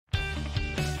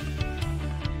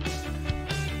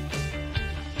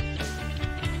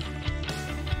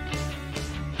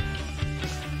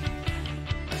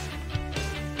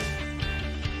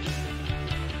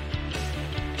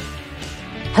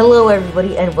Hello,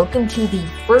 everybody, and welcome to the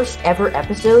first ever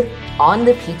episode on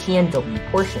the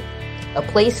PTNW Portion, a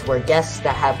place where guests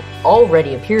that have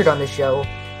already appeared on the show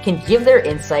can give their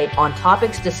insight on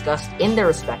topics discussed in their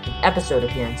respective episode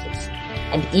appearances,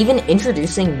 and even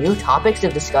introducing new topics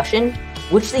of discussion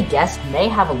which the guest may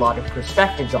have a lot of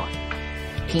perspectives on.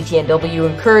 PTNW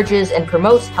encourages and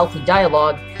promotes healthy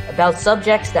dialogue about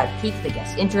subjects that pique the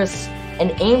guest's interests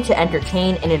and aim to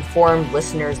entertain and inform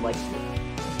listeners like you.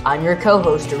 I'm your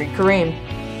co-host, Arik Karim.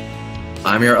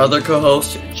 I'm your other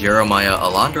co-host, Jeremiah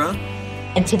Alondra.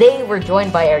 And today we're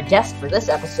joined by our guest for this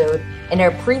episode and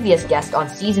our previous guest on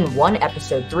Season 1,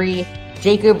 Episode 3,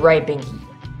 Jacob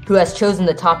Ryabinky, who has chosen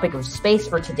the topic of space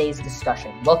for today's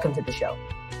discussion. Welcome to the show.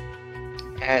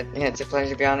 It's a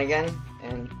pleasure to be on again,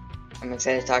 and I'm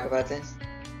excited to talk about this.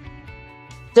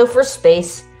 So for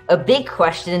space, a big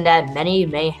question that many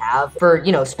may have for,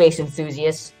 space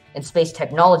enthusiasts and space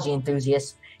technology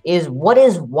enthusiasts is, what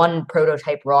is one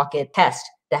prototype rocket test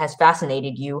that has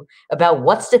fascinated you about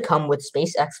what's to come with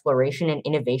space exploration and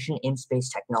innovation in space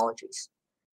technologies?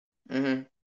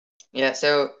 Yeah,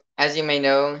 so as you may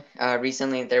know,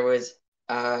 recently there was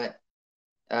a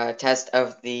test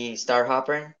of the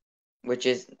Starhopper, which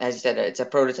is, as you said, it's a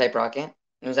prototype rocket.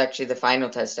 It was actually the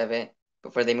final test of it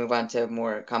before they move on to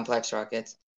more complex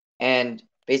rockets. And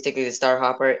basically the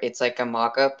Starhopper, it's like a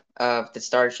mock-up of the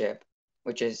Starship,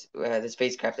 which is the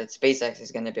spacecraft that SpaceX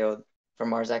is going to build for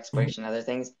Mars exploration and other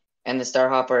things. And the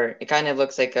Starhopper, it kind of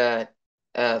looks like a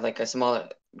small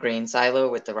grain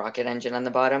silo with the rocket engine on the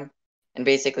bottom. And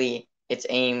basically, its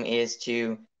aim is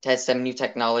to test some new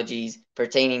technologies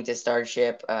pertaining to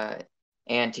Starship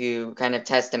and to kind of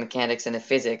test the mechanics and the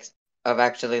physics of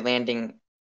actually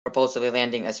propulsively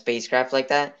landing a spacecraft like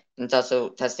that. And it's also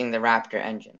testing the Raptor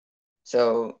engine.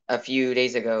 So a few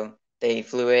days ago, they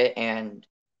flew it, and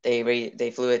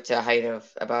they flew it to a height of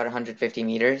about 150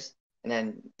 meters, and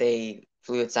then they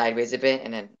flew it sideways a bit,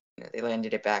 and then they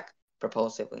landed it back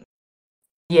propulsively.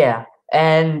 Yeah,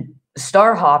 and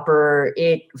Starhopper,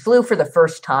 it flew for the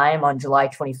first time on July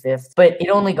 25th, but it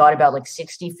only got about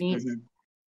 60 feet.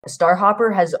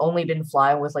 Starhopper has only been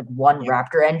flying with one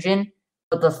Raptor engine,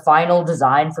 but the final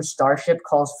design for Starship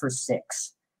calls for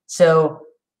 6. So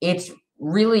it's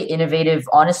really innovative.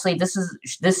 Honestly,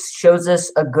 this shows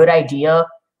us a good idea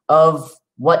of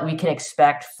what we can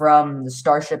expect from the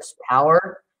Starship's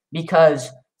power, because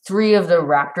 3 of the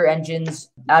Raptor engines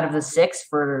out of the 6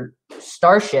 for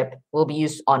Starship will be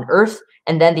used on Earth,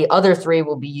 and then the other 3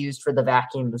 will be used for the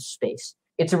vacuum of space.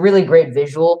 It's a really great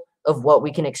visual of what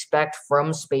we can expect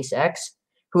from SpaceX,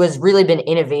 who has really been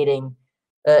innovating,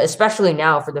 especially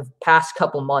now for the past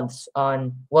couple months,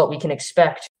 on what we can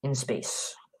expect in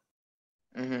space.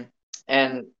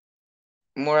 And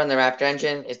more on the Raptor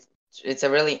engine, it's a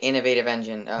really innovative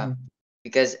engine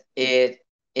because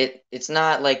it's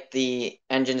not like the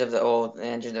engines of the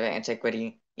engines of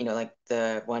antiquity, like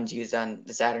the ones used on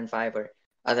the Saturn V or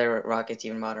other rockets,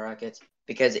 even modern rockets,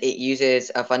 because it uses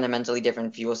a fundamentally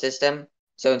different fuel system.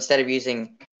 So instead of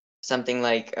using something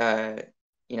like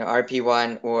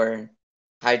RP1 or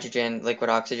hydrogen liquid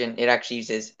oxygen, it actually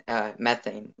uses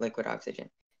methane liquid oxygen.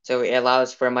 So it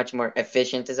allows for a much more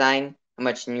efficient design, a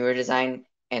much newer design,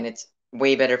 and it's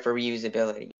way better for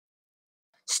reusability.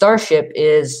 Starship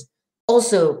is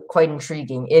also quite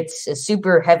intriguing. It's a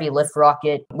super heavy lift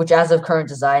rocket, which as of current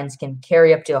designs can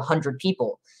carry up to 100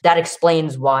 people. That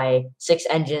explains why 6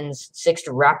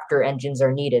 Raptor engines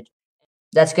are needed.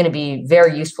 That's going to be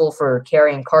very useful for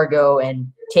carrying cargo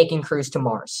and taking crews to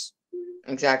Mars.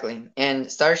 Exactly.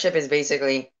 And Starship is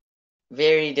basically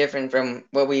very different from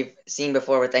what we've seen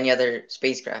before with any other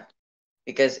spacecraft.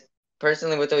 Because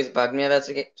personally, what always bugged me about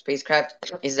spacecraft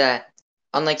is that,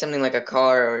 unlike something like a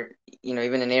car or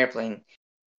even an airplane,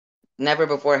 never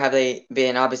before have they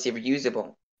been obviously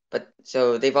reusable. But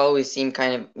so they've always seemed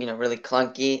kind of really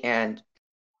clunky and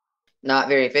not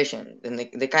very efficient, and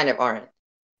they kind of aren't.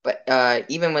 But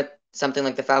even with something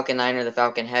like the Falcon 9 or the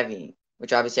Falcon Heavy,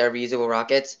 which obviously are reusable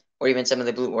rockets, or even some of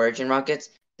the Blue Origin rockets,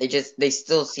 they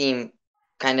still seem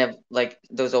kind of like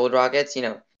those old rockets,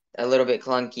 a little bit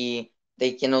clunky.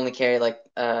 They can only carry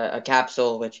a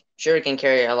capsule, which sure can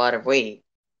carry a lot of weight,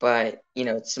 but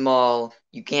it's small.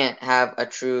 You can't have a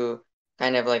true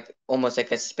kind of almost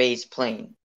like a space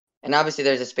plane. And obviously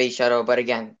there's a space shuttle, but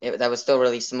again, that was still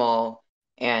really small,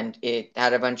 and it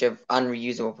had a bunch of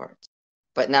unreusable parts.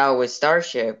 But now with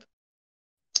Starship,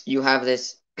 you have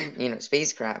this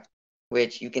spacecraft,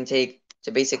 which you can take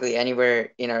to basically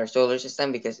anywhere in our solar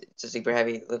system because it's a super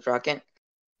heavy lift rocket.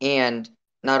 And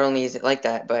not only is it like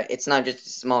that, but it's not just a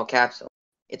small capsule.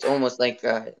 It's almost like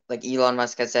Elon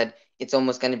Musk has said, it's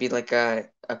almost going to be like a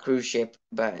cruise ship,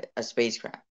 but a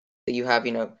spacecraft. So you have,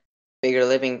 bigger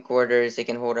living quarters. They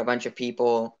can hold a bunch of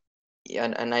people,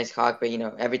 a nice cockpit,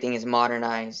 everything is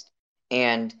modernized.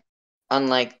 And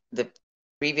unlike the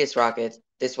previous rockets,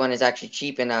 this one is actually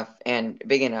cheap enough and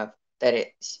big enough that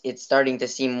it's starting to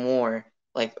seem more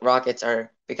like rockets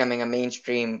are becoming a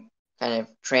mainstream kind of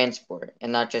transport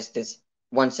and not just this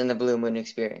once in the blue moon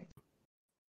experience.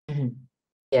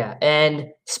 Yeah,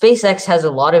 and SpaceX has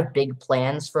a lot of big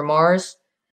plans for Mars,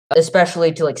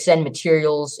 especially to send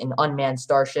materials in unmanned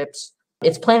starships.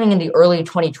 It's planning in the early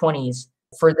 2020s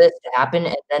for this to happen,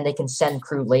 and then they can send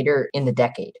crew later in the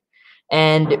decade.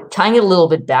 And tying it a little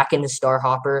bit back into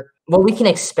Starhopper, what we can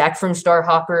expect from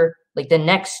Starhopper, the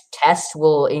next test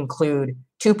will include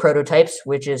 2 prototypes,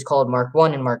 which is called Mark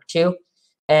 1 and Mark 2.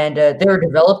 And they're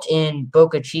developed in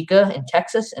Boca Chica in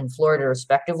Texas and Florida,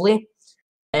 respectively.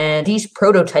 And these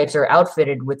prototypes are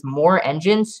outfitted with more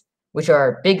engines, which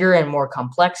are bigger and more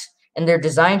complex, and they're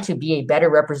designed to be a better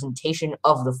representation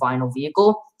of the final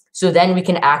vehicle. So then we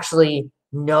can actually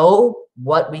know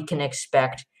what we can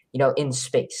expect, in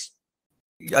space.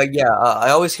 I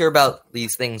always hear about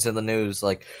these things in the news,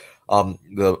 like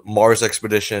the Mars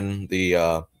expedition,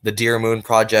 the Dear Moon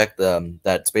project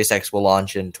that SpaceX will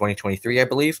launch in 2023, I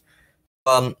believe.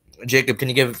 Jacob, can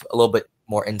you give a little bit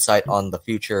more insight on the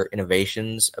future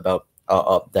innovations about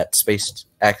that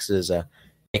SpaceX is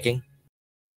making?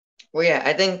 Well, yeah,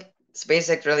 I think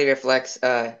SpaceX really reflects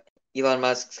Elon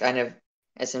Musk's kind of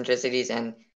eccentricities,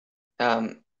 and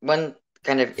one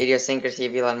kind of idiosyncrasy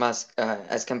of Elon Musk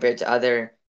as compared to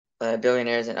other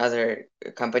billionaires and other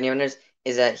company owners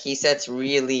is that he sets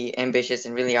really ambitious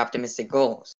and really optimistic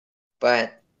goals.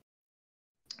 But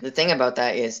the thing about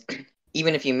that is,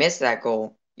 even if you miss that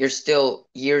goal, you're still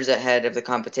years ahead of the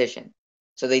competition.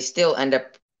 So they still end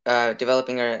up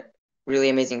developing a really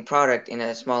amazing product in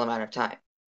a small amount of time.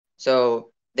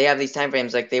 So they have these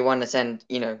timeframes, like they want to send,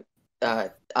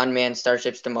 unmanned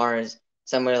starships to Mars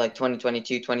somewhere like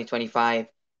 2022, 2025,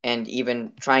 and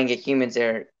even try and get humans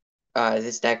there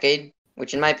this decade,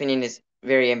 which in my opinion is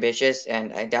very ambitious,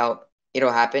 and I doubt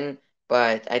it'll happen.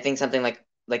 But I think something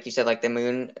like you said, like the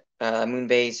moon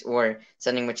base or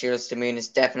sending materials to moon is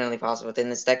definitely possible within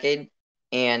this decade.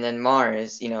 And then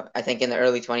Mars, I think in the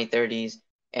early 2030s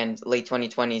and late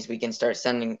 2020s, we can start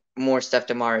sending more stuff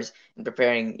to Mars and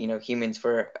preparing, humans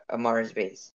for a Mars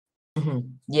base.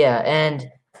 Yeah,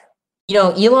 and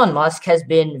Elon Musk has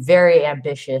been very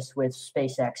ambitious with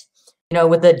SpaceX.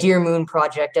 With the Dear Moon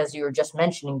project, as you were just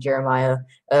mentioning, Jeremiah,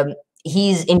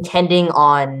 he's intending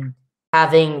on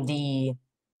having the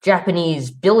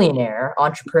Japanese billionaire,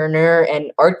 entrepreneur,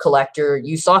 and art collector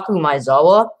Yusaku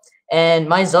Maezawa. And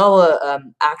Maezawa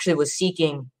actually was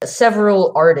seeking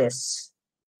several artists,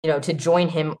 to join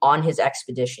him on his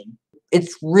expedition.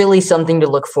 It's really something to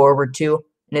look forward to,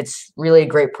 and it's really a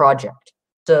great project.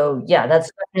 So yeah, that's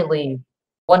definitely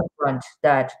one front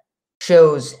that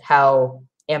shows how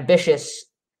ambitious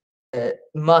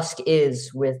Musk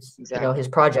is with his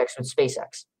projects with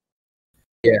SpaceX.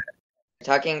 Yeah.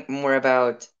 Talking more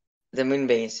about the moon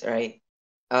base, right?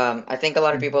 I think a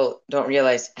lot of people don't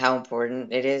realize how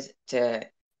important it is to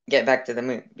get back to the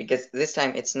moon, because this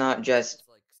time it's not just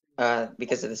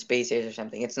because of the space age or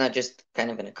something. It's not just kind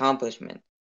of an accomplishment.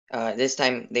 This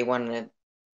time they want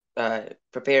to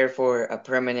prepare for a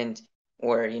permanent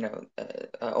or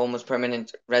almost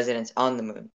permanent residence on the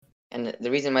moon. And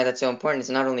the reason why that's so important is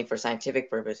not only for scientific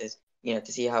purposes,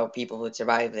 to see how people would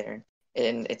survive there,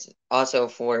 and it's also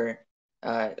for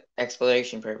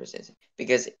exploration purposes,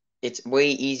 because it's way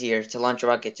easier to launch a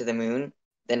rocket to the moon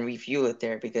than refuel it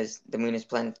there, because the moon it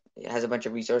has a bunch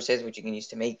of resources which you can use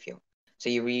to make fuel. So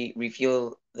you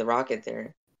refuel the rocket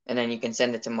there, and then you can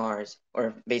send it to Mars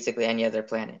or basically any other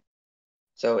planet.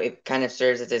 So it kind of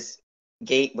serves as this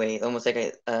gateway, almost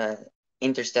like a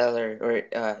interstellar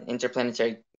or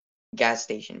interplanetary gas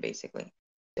station, basically.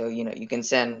 So you can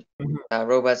send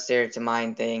robots there to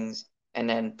mine things and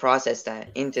then process that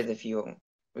into the fuel,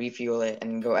 refuel it,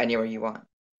 and go anywhere you want.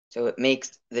 So it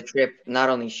makes the trip not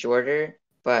only shorter,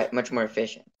 but much more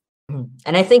efficient.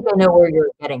 And I think I know where you're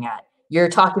getting at. You're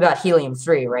talking about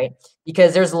helium-3, right?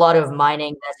 Because there's a lot of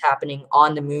mining that's happening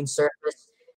on the moon's surface.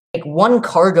 Like one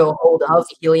cargo hold of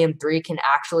helium-3 can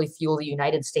actually fuel the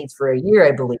United States for a year,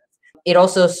 I believe. It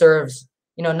also serves,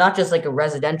 not just like a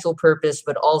residential purpose,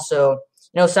 but also,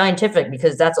 scientific,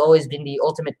 because that's always been the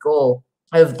ultimate goal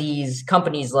of these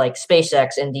companies like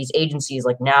SpaceX and these agencies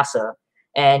like NASA,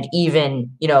 and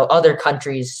even, other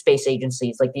countries' space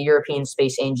agencies like the European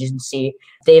Space Agency.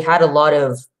 They've had a lot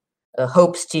of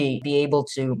hopes to be able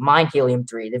to mine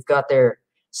helium-3. They've got their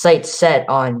sights set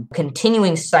on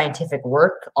continuing scientific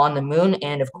work on the moon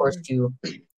and, of course, to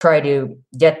try to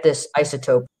get this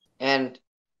isotope. And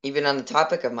even on the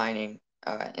topic of mining,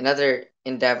 another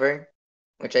endeavor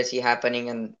which I see happening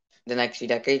in the next few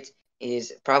decades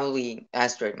is probably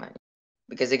asteroid mining.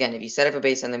 Because again, if you set up a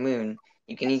base on the moon,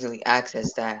 you can easily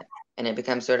access that, and it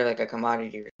becomes sort of like a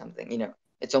commodity or something.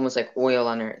 It's almost like oil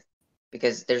on Earth,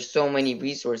 because there's so many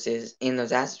resources in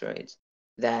those asteroids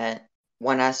that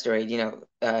one asteroid,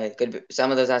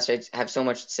 some of those asteroids have so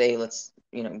much, say,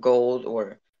 gold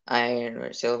or iron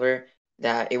or silver,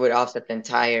 that it would offset the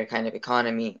entire kind of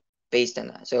economy based on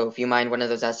that. So if you mine one of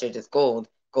those asteroids with gold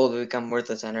will become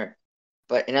worthless on Earth.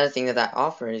 But another thing that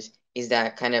offers is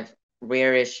that kind of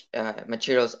rarish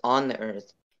materials on the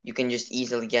Earth. You can just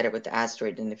easily get it with the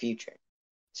asteroid in the future.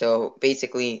 So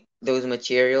basically, those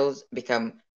materials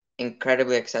become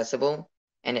incredibly accessible,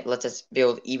 and it lets us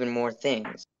build even more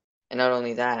things. And not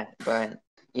only that, but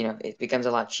it becomes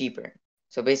a lot cheaper.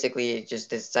 So basically, it's just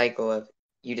this cycle of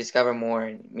you discover more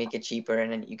and make it cheaper,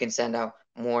 and then you can send out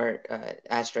more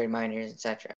asteroid miners,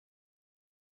 etc.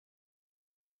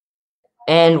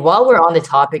 And while we're on the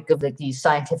topic of these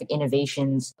scientific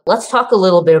innovations, let's talk a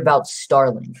little bit about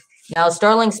Starlink. Now,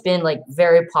 Starlink's been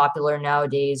very popular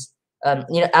nowadays,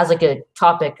 as a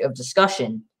topic of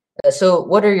discussion. So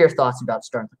what are your thoughts about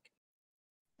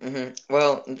Starlink?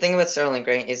 Well, the thing about Starlink,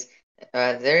 right, is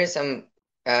there is some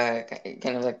kind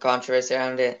of controversy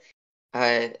around it,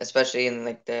 especially in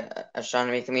the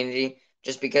astronomy community,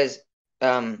 just because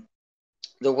the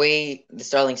way the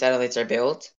Starlink satellites are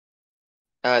built,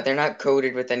 they're not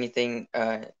coated with anything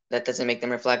that doesn't make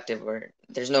them reflective, or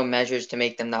there's no measures to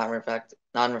make them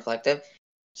non-reflective.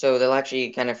 So they'll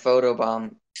actually kind of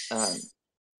photobomb,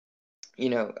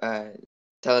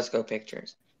 telescope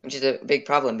pictures, which is a big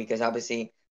problem because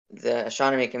obviously the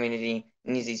astronomy community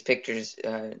needs these pictures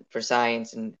for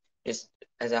science and just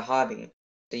as a hobby.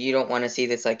 So you don't want to see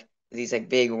these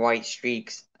big white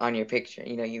streaks on your picture.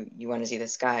 You want to see the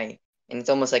sky, and it's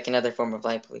almost like another form of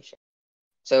light pollution.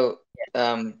 So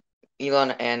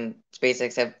Elon and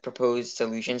SpaceX have proposed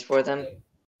solutions for that.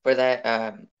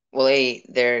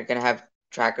 They're gonna have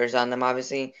trackers on them,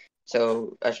 obviously,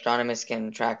 so astronomers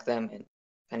can track them and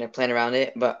kind of plan around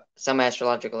it. But some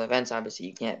astrological events, obviously,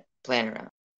 you can't plan around.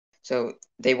 So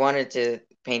they wanted to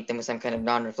paint them with some kind of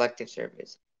non-reflective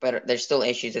surface, but there's still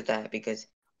issues with that because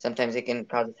sometimes it can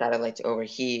cause the satellite to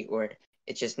overheat, or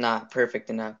it's just not perfect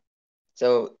enough.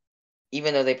 So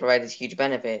even though they provide this huge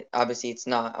benefit, obviously it's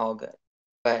not all good.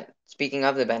 But speaking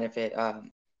of the benefit,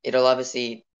 it'll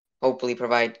obviously hopefully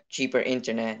provide cheaper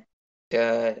internet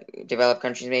to developed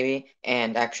countries maybe,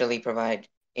 and actually provide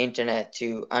internet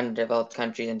to undeveloped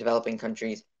countries and developing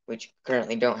countries which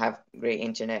currently don't have great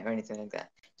internet or anything like that.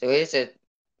 So it is a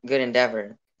good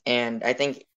endeavor, and I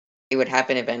think it would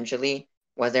happen eventually,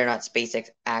 whether or not SpaceX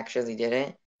actually did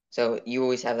it. So you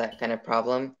always have that kind of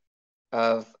problem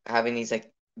of having these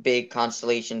big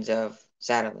constellations of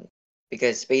satellites,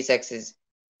 because SpaceX is,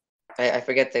 I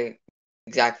forget the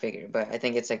exact figure, but I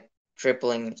think it's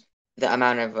tripling the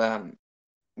amount of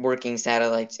working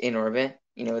satellites in orbit,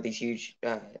 with these huge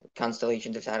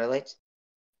constellations of satellites.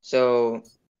 So,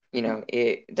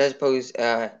 it does pose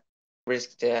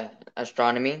risk to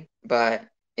astronomy, but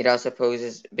it also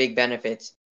poses big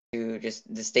benefits to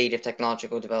just the state of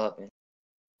technological development.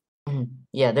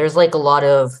 Yeah, there's a lot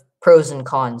of pros and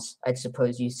cons, I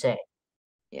suppose you say.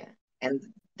 Yeah, and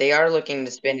they are looking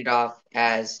to spin it off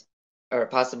or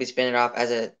possibly spin it off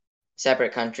as a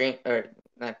separate country, or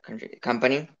not country,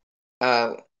 company.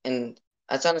 And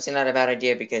that's honestly not a bad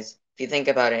idea, because if you think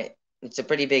about it, it's a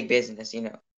pretty big business,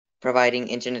 providing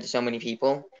internet to so many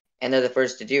people, and they're the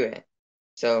first to do it.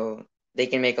 So they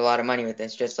can make a lot of money with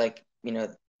this, just like,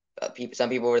 some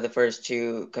people were the first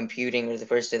to computing, or the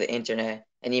first to the internet,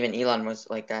 and even Elon was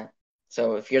like that.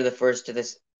 So if you're the first to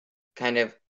this kind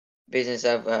of business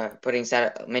of putting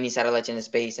many satellites into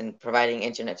space and providing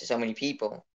internet to so many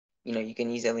people, you can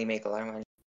easily make a lot of money.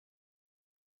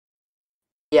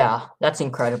 Yeah, that's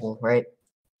incredible, right?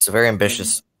 It's a very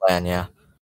ambitious plan, yeah.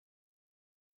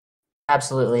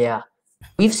 Absolutely, yeah.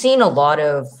 We've seen a lot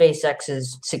of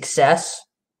SpaceX's success.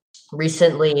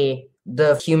 Recently,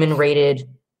 the human-rated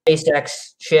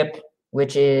SpaceX ship,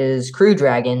 which is Crew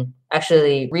Dragon,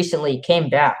 actually recently came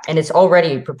back, and it's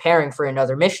already preparing for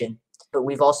another mission. But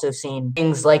we've also seen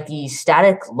things like the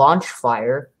Static Launch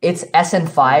Fire. It's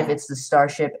SN5. It's the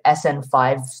Starship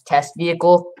SN5's test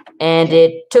vehicle. And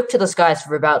it took to the skies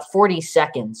for about 40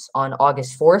 seconds on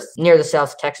August 4th near the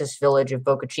South Texas village of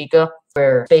Boca Chica,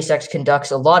 where SpaceX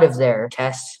conducts a lot of their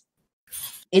tests.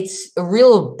 It's a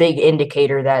real big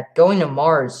indicator that going to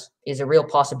Mars is a real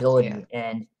possibility,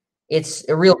 and it's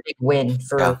a real big win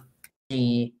for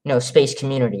the space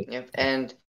community. Yep,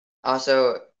 and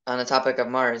also on the topic of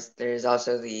Mars, there's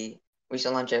also the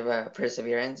recent launch of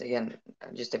Perseverance, again,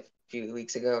 just a few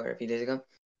weeks ago or a few days ago,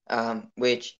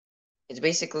 which is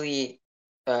basically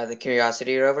the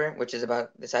Curiosity rover, which is about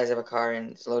the size of a car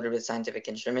and it's loaded with scientific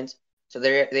instruments. So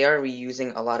they are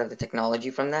reusing a lot of the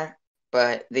technology from that,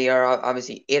 but they are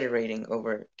obviously iterating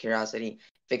over Curiosity,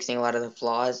 fixing a lot of the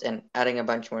flaws and adding a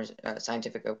bunch more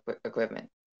scientific equipment.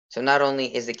 So not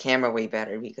only is the camera way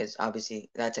better because obviously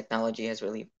that technology has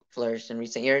really flourished in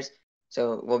recent years,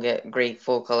 so we'll get great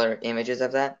full color images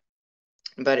of that,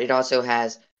 but it also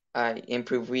has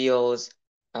improved reels,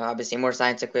 obviously more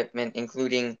science equipment,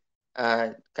 including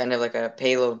kind of like a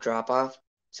payload drop off.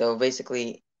 So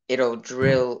basically, it'll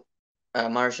drill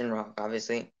Martian rock,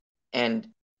 obviously, and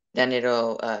then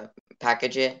it'll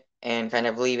package it and kind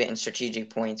of leave it in strategic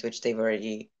points, which they've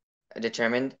already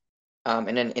determined.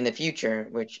 And then in the future,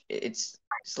 which it's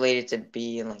slated to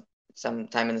be in like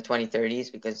sometime in the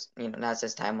 2030s, because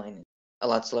NASA's timeline is a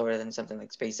lot slower than something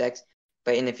like SpaceX.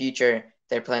 But in the future,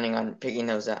 they're planning on picking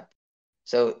those up.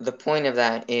 So the point of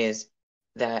that is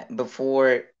that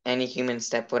before any humans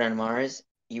step foot on Mars,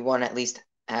 you want to at least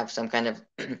have some kind of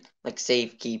like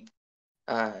safe keep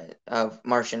of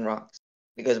Martian rocks.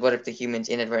 Because what if the humans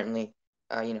inadvertently,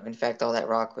 infect all that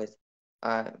rock with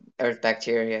Earth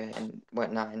bacteria and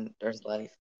whatnot and Earth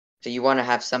life? So you want to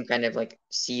have some kind of like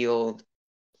sealed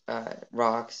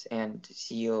rocks and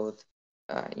sealed,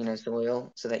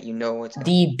 soil so that you know what's going on.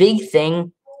 The big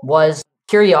thing was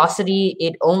Curiosity.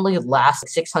 It only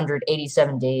lasts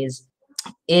 687 days.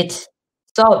 It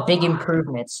saw big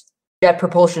improvements. Jet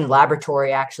Propulsion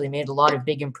Laboratory actually made a lot of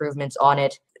big improvements on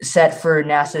it, set for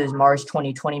NASA's Mars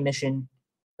 2020 mission,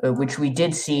 which we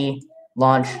did see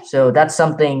launch. So that's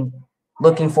something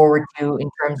looking forward to in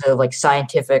terms of like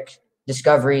scientific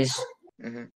discoveries.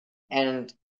 Mm-hmm.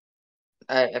 And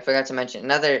I forgot to mention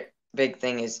another big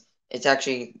thing is it's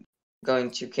actually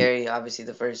going to carry obviously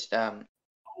the first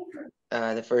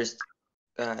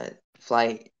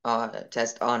flight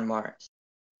test on Mars.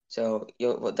 So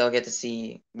they'll get to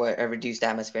see what a reduced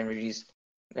atmosphere and reduced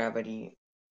gravity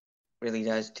really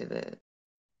does to the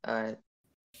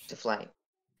to flight.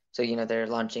 So they're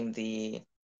launching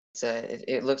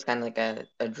it looks kind of like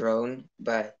a drone,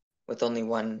 but with only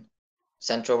one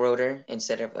central rotor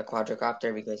instead of a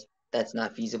quadricopter because that's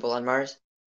not feasible on Mars.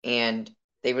 And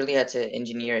they really had to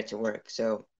engineer it to work.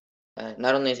 So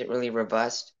not only is it really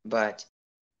robust, but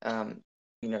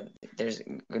there's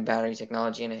good battery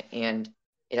technology in it, and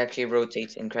it actually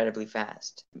rotates incredibly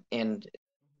fast. And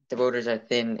the rotors are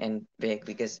thin and big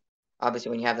because obviously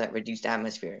when you have that reduced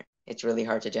atmosphere, it's really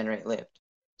hard to generate lift.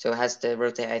 So it has to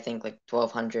rotate, I think, like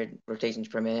 1,200 rotations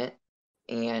per minute,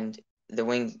 and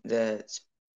the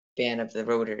span of the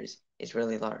rotors is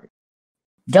really large.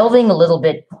 Delving a little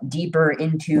bit deeper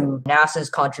into NASA's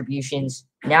contributions,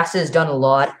 NASA's done a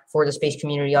lot for the space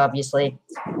community, obviously.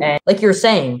 And like you were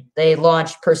saying, they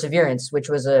launched Perseverance, which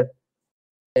was a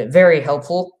very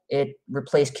helpful. It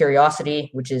replaced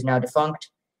Curiosity, which is now defunct.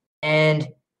 And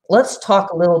let's talk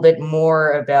a little bit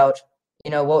more about,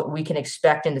 what we can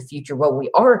expect in the future, what we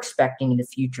are expecting in the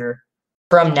future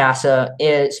from NASA,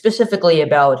 specifically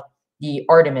about the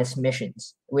Artemis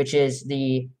missions, which is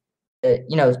the,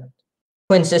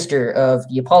 twin sister of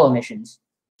the Apollo missions.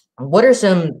 What are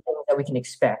some things that we can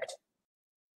expect?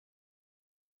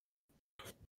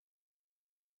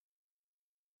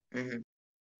 Mm-hmm.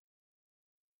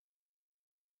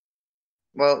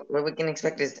 Well, what we can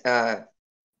expect is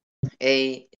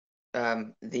the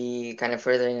kind of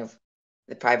furthering of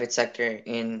the private sector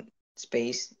in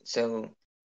space. So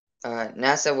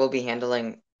NASA will be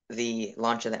handling the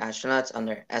launch of the astronauts on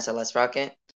their SLS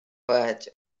rocket, but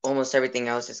almost everything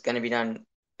else is going to be done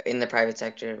in the private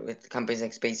sector with companies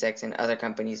like SpaceX and other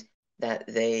companies that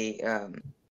they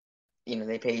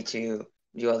pay to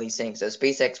do all these things. So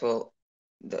SpaceX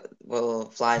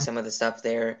will fly some of the stuff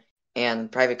there,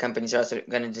 and private companies are also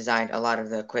going to design a lot of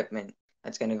the equipment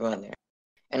that's going to go in there.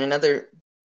 And another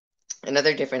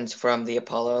difference from the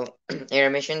Apollo era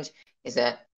missions is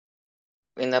that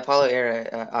in the Apollo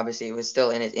era, obviously it was still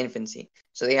in its infancy,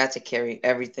 so they had to carry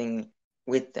everything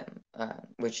with them,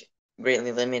 which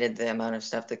greatly limited the amount of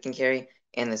stuff they can carry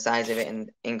and the size of it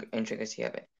and intricacy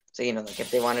of it. So like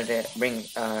if they wanted to bring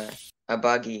a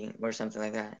buggy or something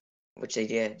like that, which they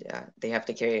did, they have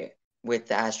to carry it with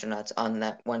the astronauts on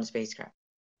that one spacecraft.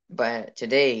 But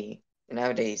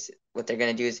nowadays, what they're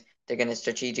going to do is they're going to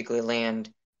strategically land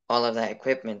all of that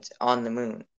equipment on the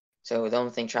moon. So the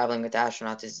only thing traveling with the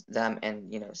astronauts is them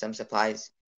and some supplies,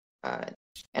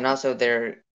 and also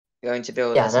they're going to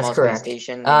build a small space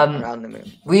station around the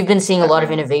moon. We've been seeing a lot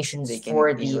of innovations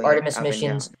for the Artemis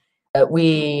missions.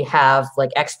 We have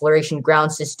like exploration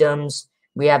ground systems.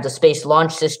 We have the space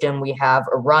launch system. We have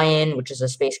Orion, which is a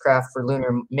spacecraft for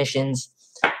lunar missions.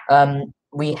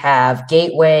 We have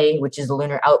Gateway, which is the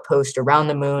lunar outpost around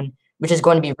the moon, which is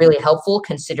going to be really helpful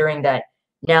considering that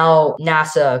now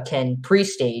NASA can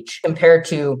pre-stage compared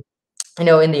to,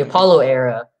 in the Apollo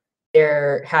era,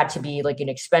 there had to be like an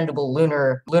expendable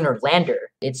lunar lander.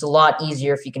 It's a lot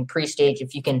easier if you can pre-stage,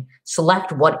 if you can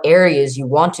select what areas you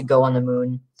want to go on the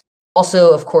moon.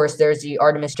 Also, of course, there's the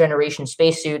Artemis generation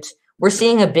spacesuits. We're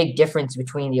seeing a big difference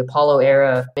between the Apollo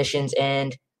era missions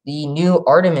and the new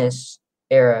Artemis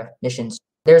era missions.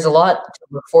 There's a lot to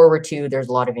look forward to. There's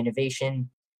a lot of innovation.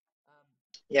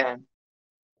 Yeah.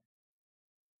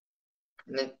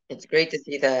 And it's great to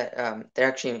see that they're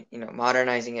actually,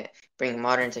 modernizing it, bringing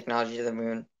modern technology to the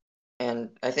moon. And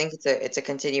I think it's a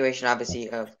continuation, obviously,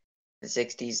 of the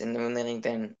 60s and the moon landing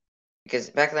then. Because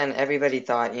back then, everybody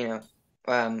thought, we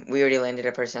already landed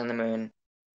a person on the moon.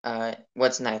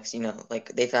 What's next?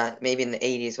 Like they thought maybe in the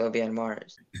 80s we'll be on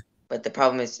Mars. But the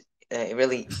problem is it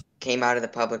really came out of the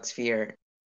public sphere.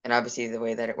 And obviously the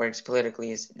way that it works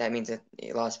politically is that means that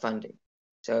it lost funding.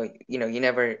 So, you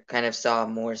never kind of saw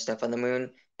more stuff on the moon,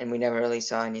 and we never really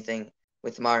saw anything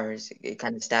with Mars. It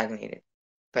kind of stagnated.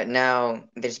 But now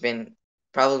there's been,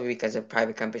 probably because of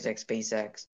private companies like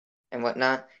SpaceX and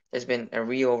whatnot, there's been a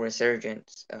real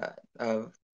resurgence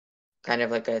of kind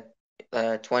of like a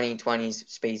 2020s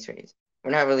space race. We're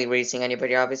not really racing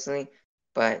anybody, obviously,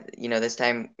 but, this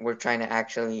time we're trying to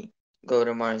actually go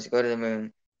to Mars, go to the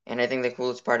moon. And I think the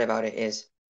coolest part about it is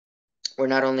we're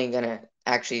not only going to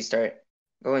actually start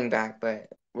going back, but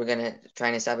we're going to try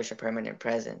and establish a permanent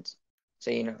presence.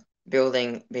 So,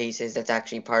 building bases, that's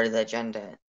actually part of the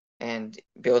agenda, and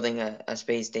building a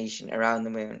space station around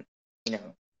the moon,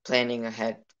 planning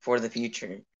ahead for the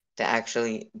future to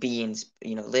actually be in,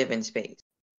 live in space.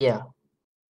 Yeah.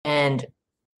 And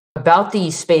about the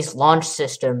space launch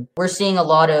system, we're seeing a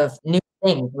lot of new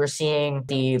things. We're seeing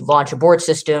the launch abort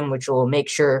system, which will make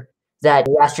sure that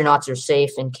the astronauts are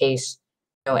safe in case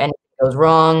anything goes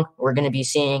wrong. We're going to be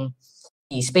seeing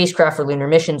the spacecraft for lunar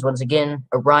missions once again,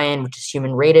 Orion, which is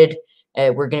human rated.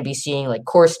 We're going to be seeing like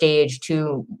core stage,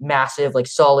 2 massive like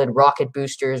solid rocket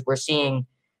boosters. We're seeing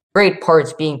great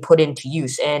parts being put into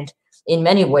use, and in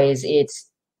many ways, it's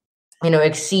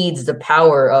exceeds the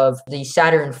power of the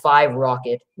Saturn V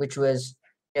rocket, which was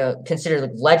considered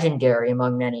like legendary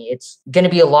among many. It's going to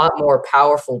be a lot more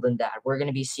powerful than that. We're going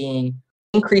to be seeing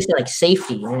increase in like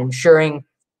safety and ensuring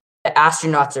that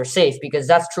astronauts are safe, because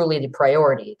that's truly the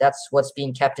priority. That's what's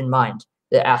being kept in mind,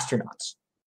 the astronauts.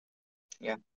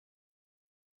 Yeah.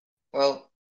 Well,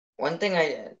 one thing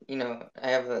I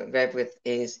have a gripe with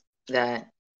is that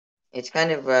it's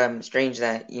kind of strange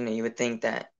that you would think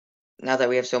that now that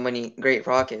we have so many great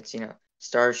rockets,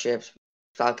 starships,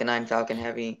 Falcon 9, Falcon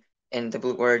Heavy, and the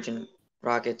Blue Origin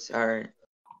rockets are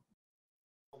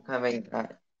coming.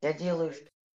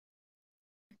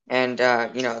 And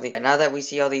now that we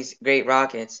see all these great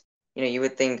rockets, you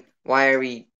would think, why are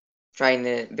we trying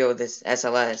to build this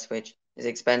SLS, which is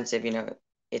expensive?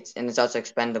 It's also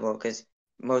expendable because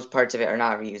most parts of it are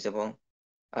not reusable,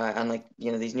 unlike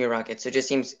these new rockets. So it just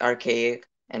seems archaic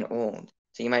and old.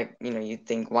 So you might you'd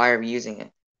think, why are we using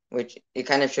it? Which it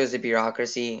kind of shows the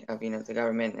bureaucracy of the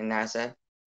government and NASA,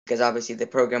 because obviously the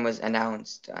program was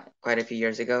announced quite a few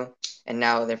years ago, and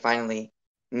now they're finally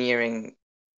nearing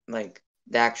like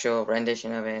the actual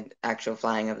rendition of it, actual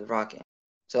flying of the rocket.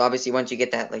 So obviously once you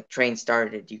get that like train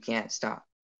started, you can't stop.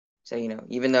 So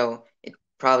even though it'd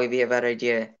probably be a better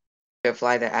idea to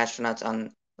fly the astronauts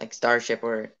on like Starship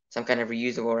or some kind of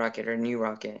reusable rocket or new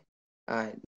rocket,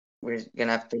 we're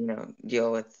gonna have to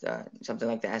deal with something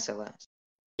like the SLS.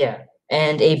 Yeah,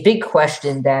 and a big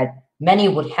question that many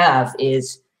would have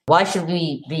is, why should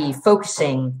we be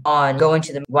focusing on going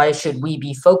to the? Why should we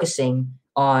be focusing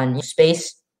on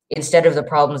space instead of the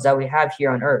problems that we have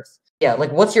here on Earth? Yeah,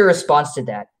 like what's your response to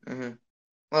that? Mm-hmm.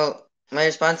 Well, my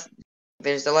response,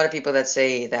 there's a lot of people that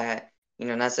say that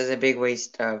NASA's a big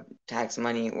waste of tax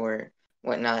money or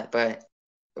whatnot, but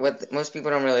what most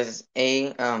people don't realize is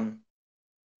they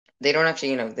don't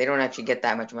actually get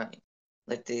that much money.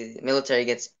 Like the military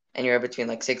gets anywhere between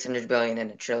like $600 billion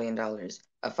and $1 trillion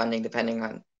of funding, depending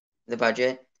on the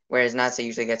budget, whereas NASA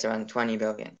usually gets around 20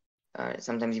 billion,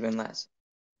 sometimes even less.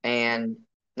 And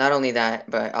not only that,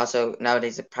 but also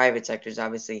nowadays the private sector is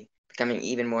obviously becoming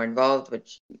even more involved,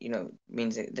 which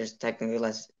means that there's technically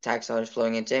less tax dollars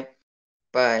flowing into it.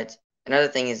 But another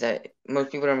thing is that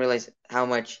most people don't realize how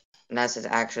much NASA's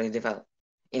actually developed.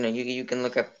 You can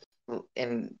look up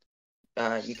and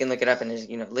you can look it up, and there's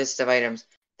lists of items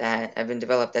that have been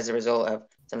developed as a result of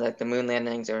something like the moon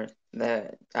landings or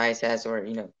the ISS or,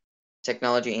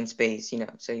 technology in space,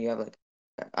 So you have like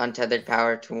untethered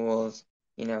power tools,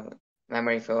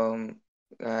 memory foam,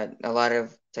 a lot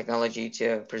of technology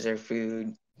to preserve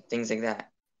food, things like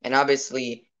that. And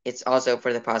obviously, it's also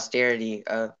for the posterity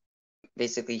of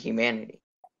basically humanity,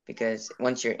 because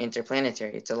once you're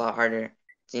interplanetary, it's a lot harder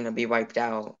to, be wiped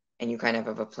out, and you kind of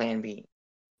have a plan B.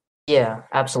 Yeah,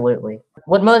 absolutely.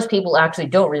 What most people actually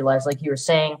don't realize, like you were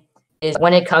saying, is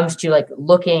when it comes to like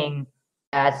looking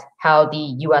at how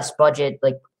the US budget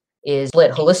is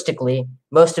split holistically,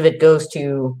 most of it goes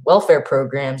to welfare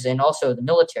programs and also the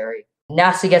military.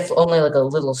 NASA gets only like a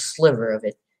little sliver of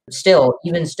it.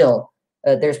 Even still,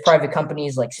 there's private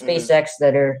companies like SpaceX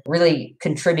that are really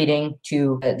contributing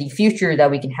to the future that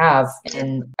we can have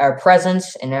and our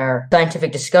presence and our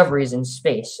scientific discoveries in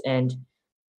space. And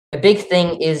a big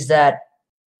thing is that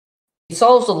it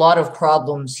solves a lot of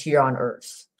problems here on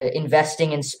Earth.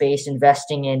 Investing in space,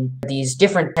 investing in these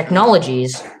different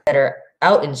technologies that are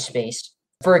out in space.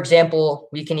 For example,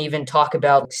 we can even talk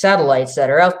about satellites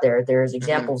that are out there. There's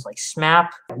examples like SMAP,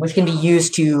 which can be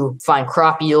used to find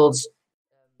crop yields.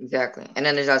 Exactly. And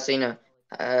then there's also,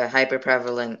 hyper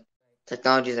prevalent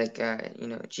technologies like,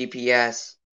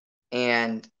 GPS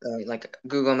and like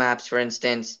Google Maps, for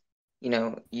instance.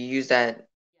 You use that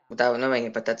without knowing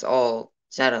it, but that's all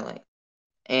satellite.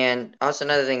 And also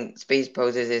another thing space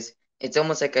poses is it's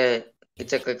almost like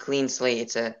it's like a clean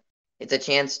slate. It's a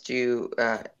chance to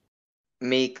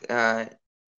make kind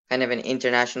of an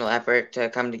international effort to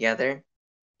come together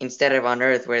instead of on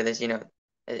Earth where there's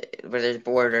where there's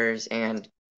borders and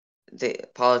the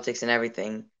politics and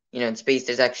everything. In space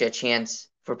there's actually a chance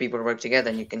for people to work together,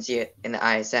 and you can see it in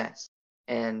the ISS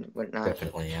and whatnot.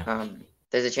 Definitely, yeah.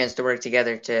 There's a chance to work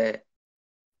together to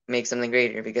make something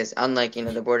greater, because unlike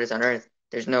the borders on Earth,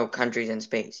 there's no countries in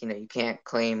space. You can't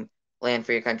claim land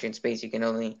for your country in space. You can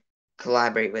only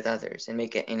collaborate with others and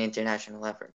make it an international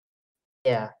effort.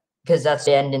 Yeah, because that's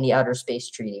the end in the Outer Space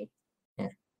Treaty. Yeah.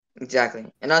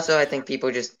 Exactly. And also, I think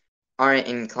people just aren't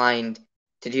inclined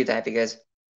to do that, because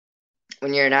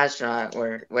when you're an astronaut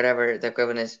or whatever the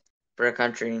equivalent is for a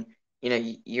country,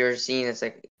 you're seen as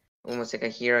like almost like a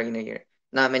hero.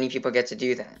 Not many people get to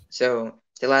do that. So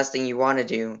the last thing you want to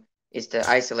do is to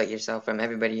isolate yourself from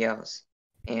everybody else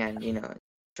and,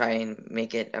 try and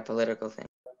make it a political thing.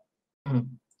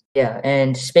 Yeah,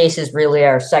 and space is really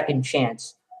our second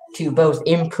chance to both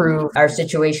improve our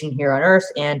situation here on Earth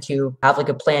and to have like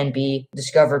a plan B,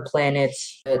 discover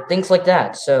planets, things like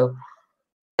that. So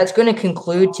that's going to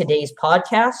conclude today's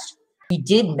podcast. We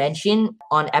did mention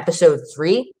on episode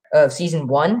 3 of season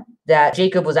 1 that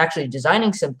Jacob was actually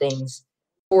designing some things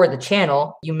for the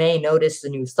channel. You may notice the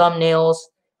new thumbnails,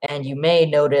 and you may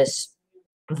notice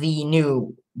the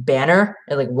new banner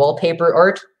and like wallpaper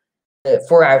art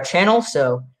for our channel.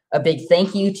 So a big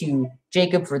thank you to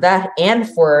Jacob for that and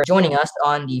for joining us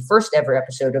on the first ever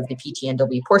episode of the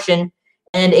PTNW Portion.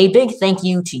 And a big thank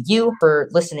you to you for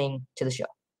listening to the show.